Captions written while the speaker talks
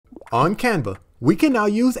On Canva, we can now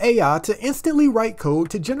use AI to instantly write code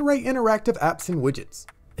to generate interactive apps and widgets.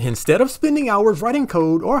 Instead of spending hours writing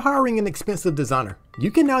code or hiring an expensive designer, you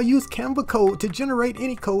can now use Canva Code to generate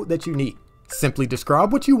any code that you need. Simply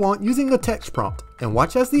describe what you want using a text prompt and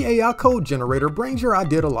watch as the AI Code Generator brings your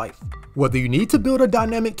idea to life. Whether you need to build a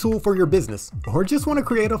dynamic tool for your business or just want to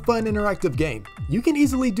create a fun interactive game, you can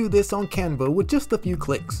easily do this on Canva with just a few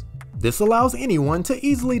clicks. This allows anyone to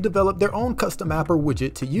easily develop their own custom app or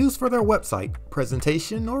widget to use for their website,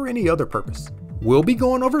 presentation, or any other purpose. We'll be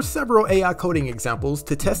going over several AI coding examples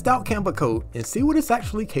to test out Canva Code and see what it's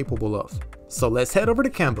actually capable of. So let's head over to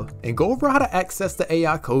Canva and go over how to access the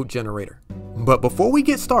AI Code Generator. But before we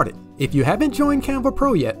get started, if you haven't joined Canva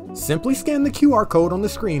Pro yet, simply scan the QR code on the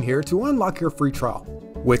screen here to unlock your free trial.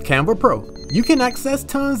 With Canva Pro, you can access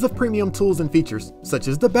tons of premium tools and features, such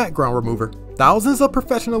as the background remover, thousands of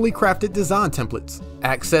professionally crafted design templates,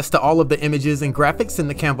 access to all of the images and graphics in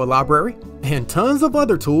the Canva library, and tons of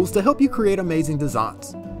other tools to help you create amazing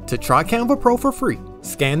designs. To try Canva Pro for free,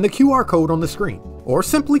 scan the QR code on the screen, or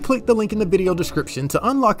simply click the link in the video description to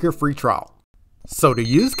unlock your free trial. So to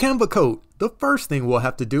use Canva Code, the first thing we'll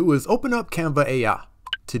have to do is open up Canva AI.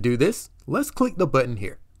 To do this, let's click the button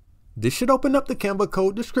here. This should open up the Canva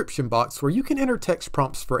Code description box where you can enter text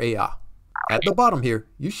prompts for AI. At the bottom here,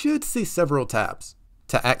 you should see several tabs.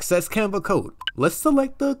 To access Canva Code, let's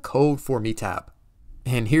select the Code for Me tab.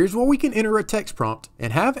 And here's where we can enter a text prompt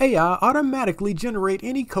and have AI automatically generate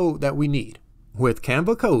any code that we need. With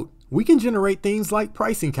Canva Code, we can generate things like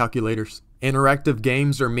pricing calculators, interactive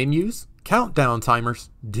games or menus, countdown timers,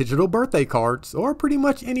 digital birthday cards, or pretty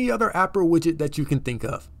much any other app or widget that you can think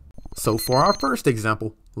of. So for our first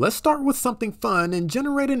example, let's start with something fun and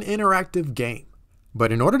generate an interactive game.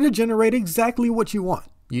 But in order to generate exactly what you want,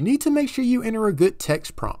 you need to make sure you enter a good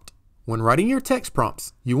text prompt. When writing your text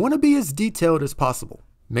prompts, you want to be as detailed as possible.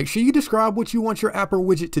 Make sure you describe what you want your app or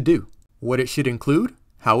widget to do, what it should include,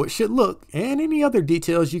 how it should look, and any other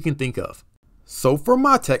details you can think of. So for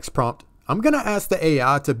my text prompt, I'm going to ask the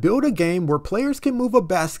AI to build a game where players can move a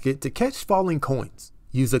basket to catch falling coins.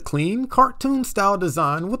 Use a clean, cartoon-style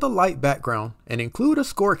design with a light background, and include a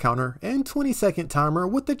score counter and 20-second timer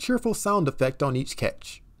with a cheerful sound effect on each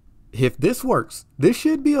catch. If this works, this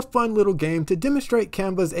should be a fun little game to demonstrate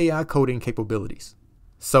Canva's AI coding capabilities.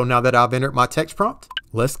 So now that I've entered my text prompt,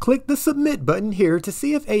 let's click the Submit button here to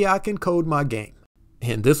see if AI can code my game.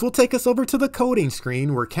 And this will take us over to the coding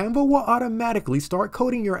screen where Canva will automatically start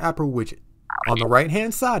coding your app or widget. On the right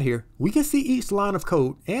hand side here, we can see each line of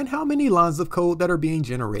code and how many lines of code that are being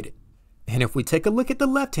generated. And if we take a look at the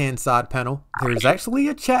left hand side panel, there's actually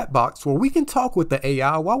a chat box where we can talk with the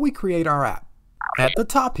AI while we create our app. At the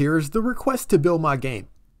top here is the request to build my game.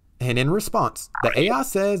 And in response, the AI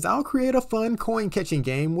says I'll create a fun coin catching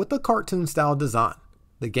game with a cartoon style design.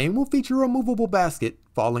 The game will feature a movable basket,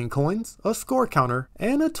 falling coins, a score counter,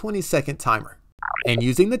 and a 20-second timer. And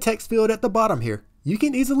using the text field at the bottom here, you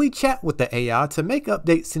can easily chat with the AI to make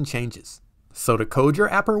updates and changes. So to code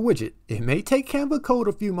your app or widget, it may take Canva Code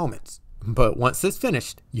a few moments. But once it's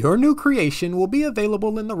finished, your new creation will be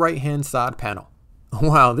available in the right hand side panel.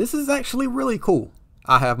 Wow, this is actually really cool.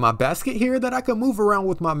 I have my basket here that I can move around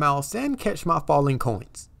with my mouse and catch my falling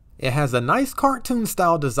coins. It has a nice cartoon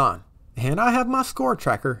style design. And I have my score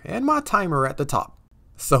tracker and my timer at the top.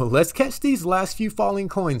 So let's catch these last few falling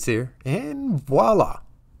coins here, and voila!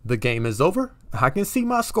 The game is over, I can see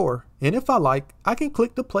my score, and if I like, I can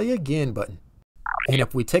click the play again button. And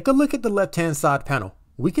if we take a look at the left hand side panel,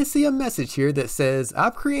 we can see a message here that says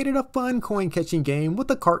I've created a fun coin catching game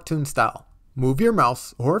with a cartoon style. Move your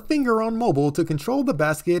mouse or finger on mobile to control the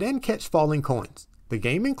basket and catch falling coins. The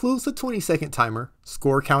game includes a 20-second timer,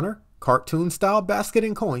 score counter, cartoon style basket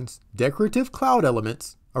and coins, decorative cloud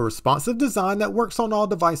elements, a responsive design that works on all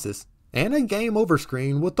devices, and a game over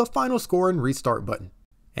screen with the final score and restart button.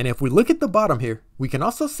 And if we look at the bottom here, we can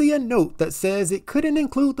also see a note that says it couldn't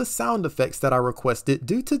include the sound effects that I requested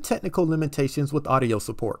due to technical limitations with audio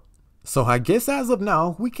support. So I guess as of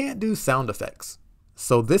now, we can't do sound effects.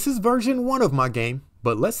 So this is version 1 of my game,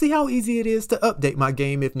 but let's see how easy it is to update my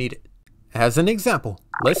game if needed. As an example,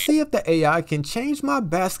 let's see if the AI can change my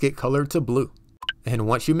basket color to blue. And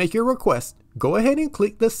once you make your request, go ahead and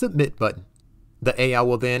click the Submit button. The AI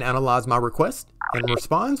will then analyze my request and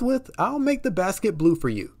responds with, I'll make the basket blue for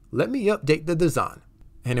you. Let me update the design.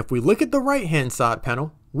 And if we look at the right hand side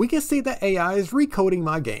panel, we can see the AI is recoding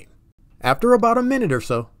my game. After about a minute or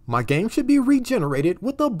so, my game should be regenerated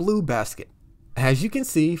with a blue basket. As you can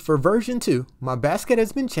see, for version 2, my basket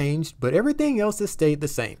has been changed, but everything else has stayed the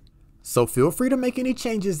same. So feel free to make any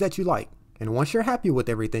changes that you like. And once you're happy with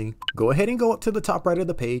everything, go ahead and go up to the top right of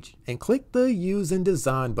the page and click the Use and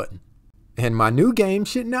Design button. And my new game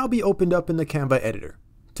should now be opened up in the Canva editor.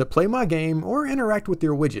 To play my game or interact with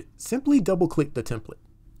your widget, simply double click the template.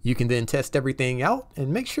 You can then test everything out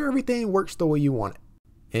and make sure everything works the way you want it.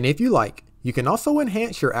 And if you like, you can also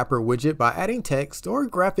enhance your app or widget by adding text or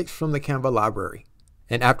graphics from the Canva library.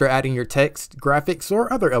 And after adding your text, graphics,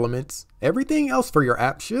 or other elements, everything else for your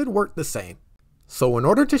app should work the same. So in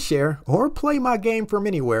order to share or play my game from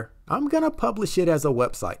anywhere, I'm gonna publish it as a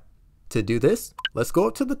website. To do this, let's go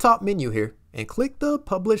up to the top menu here and click the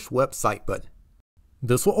Publish Website button.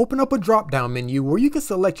 This will open up a drop-down menu where you can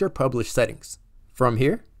select your publish settings. From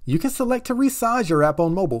here, you can select to resize your app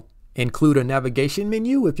on mobile, include a navigation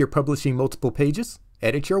menu if you're publishing multiple pages,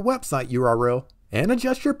 edit your website URL, and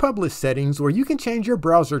adjust your publish settings where you can change your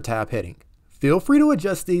browser tab heading. Feel free to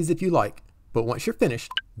adjust these if you like, but once you're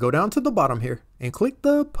finished, go down to the bottom here and click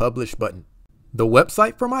the Publish button. The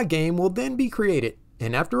website for my game will then be created,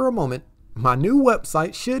 and after a moment, my new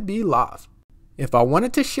website should be live. If I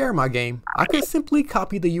wanted to share my game, I could simply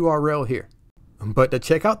copy the URL here. But to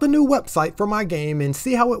check out the new website for my game and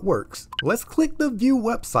see how it works, let's click the View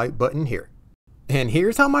Website button here. And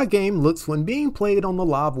here's how my game looks when being played on the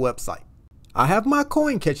live website. I have my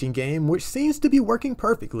coin catching game, which seems to be working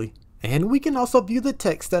perfectly, and we can also view the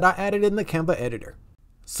text that I added in the Canva editor.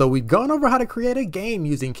 So we've gone over how to create a game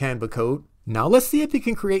using Canva Code. Now let's see if we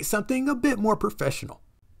can create something a bit more professional.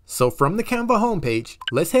 So from the Canva homepage,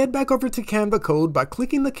 let's head back over to Canva Code by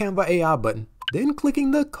clicking the Canva AI button, then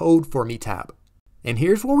clicking the Code for Me tab. And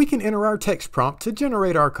here's where we can enter our text prompt to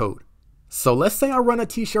generate our code. So let's say I run a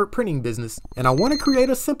t-shirt printing business and I want to create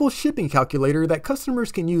a simple shipping calculator that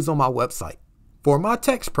customers can use on my website. For my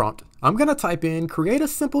text prompt, I'm going to type in create a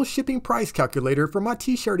simple shipping price calculator for my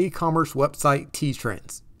t-shirt e-commerce website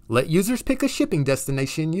T-Trends. Let users pick a shipping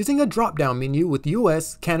destination using a drop-down menu with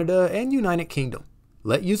US, Canada, and United Kingdom.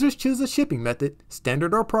 Let users choose a shipping method,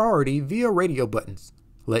 standard or priority, via radio buttons.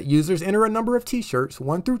 Let users enter a number of t-shirts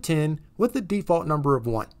 1 through 10 with the default number of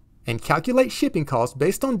 1. And calculate shipping costs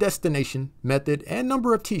based on destination, method, and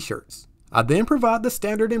number of t-shirts. I then provide the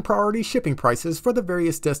standard and priority shipping prices for the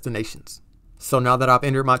various destinations. So now that I've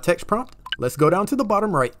entered my text prompt, let's go down to the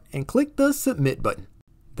bottom right and click the Submit button.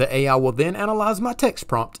 The AI will then analyze my text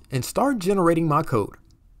prompt and start generating my code.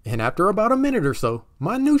 And after about a minute or so,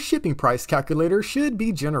 my new shipping price calculator should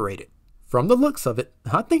be generated. From the looks of it,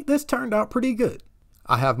 I think this turned out pretty good.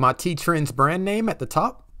 I have my T-Trends brand name at the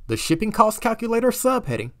top, the shipping cost calculator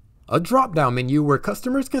subheading, a drop-down menu where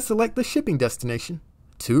customers can select the shipping destination,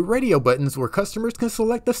 2 radio buttons where customers can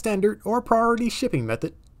select the standard or priority shipping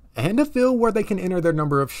method, and a field where they can enter their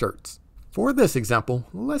number of shirts. For this example,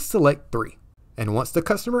 let's select 3. And once the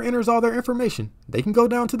customer enters all their information, they can go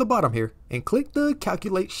down to the bottom here and click the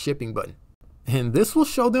Calculate Shipping button. And this will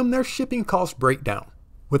show them their shipping cost breakdown.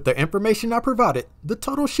 With the information I provided, the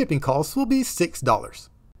total shipping cost will be $6.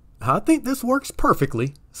 I think this works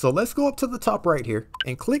perfectly, so let's go up to the top right here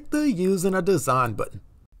and click the Use in a Design button.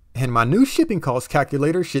 And my new shipping cost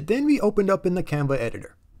calculator should then be opened up in the Canva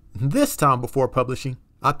editor. This time before publishing,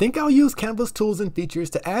 I think I'll use Canva's tools and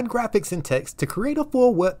features to add graphics and text to create a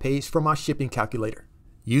full web page for my shipping calculator.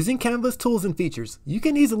 Using Canva's tools and features, you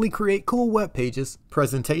can easily create cool web pages,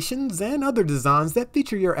 presentations, and other designs that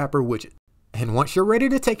feature your app or widget. And once you're ready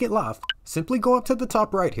to take it live, simply go up to the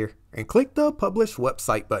top right here and click the Publish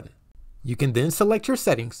Website button. You can then select your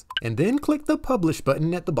settings and then click the Publish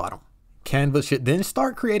button at the bottom. Canva should then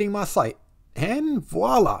start creating my site, and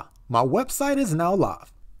voila, my website is now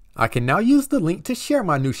live. I can now use the link to share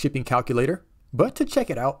my new shipping calculator, but to check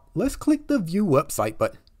it out, let's click the View Website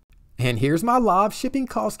button. And here's my live shipping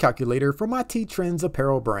cost calculator for my T-Trends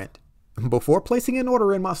apparel brand. Before placing an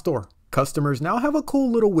order in my store, customers now have a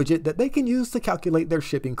cool little widget that they can use to calculate their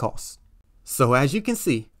shipping costs. So as you can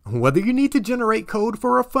see, whether you need to generate code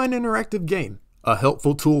for a fun interactive game, a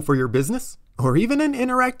helpful tool for your business, or even an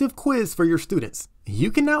interactive quiz for your students,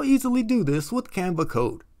 you can now easily do this with Canva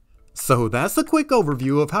Code. So that's a quick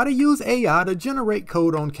overview of how to use AI to generate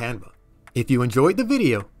code on Canva. If you enjoyed the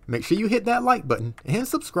video, make sure you hit that like button and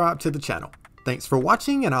subscribe to the channel. Thanks for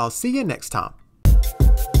watching, and I'll see you next time.